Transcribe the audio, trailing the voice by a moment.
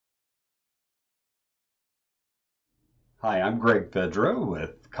Hi, I'm Greg Fedro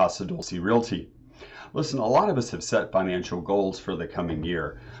with Casa Dulce Realty. Listen, a lot of us have set financial goals for the coming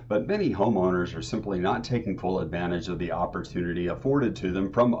year, but many homeowners are simply not taking full advantage of the opportunity afforded to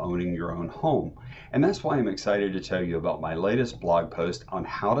them from owning your own home. And that's why I'm excited to tell you about my latest blog post on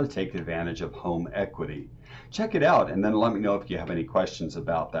how to take advantage of home equity. Check it out and then let me know if you have any questions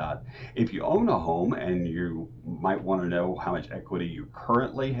about that. If you own a home and you might want to know how much equity you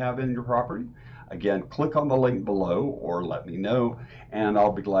currently have in your property, again, click on the link below or let me know, and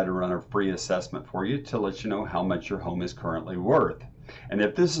I'll be glad to run a free assessment for you to let you know how much your home is currently worth. And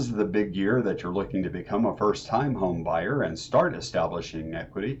if this is the big year that you're looking to become a first-time home buyer and start establishing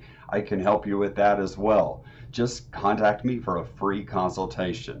equity, I can help you with that as well. Just contact me for a free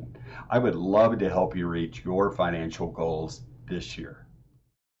consultation. I would love to help you reach your financial goals this year.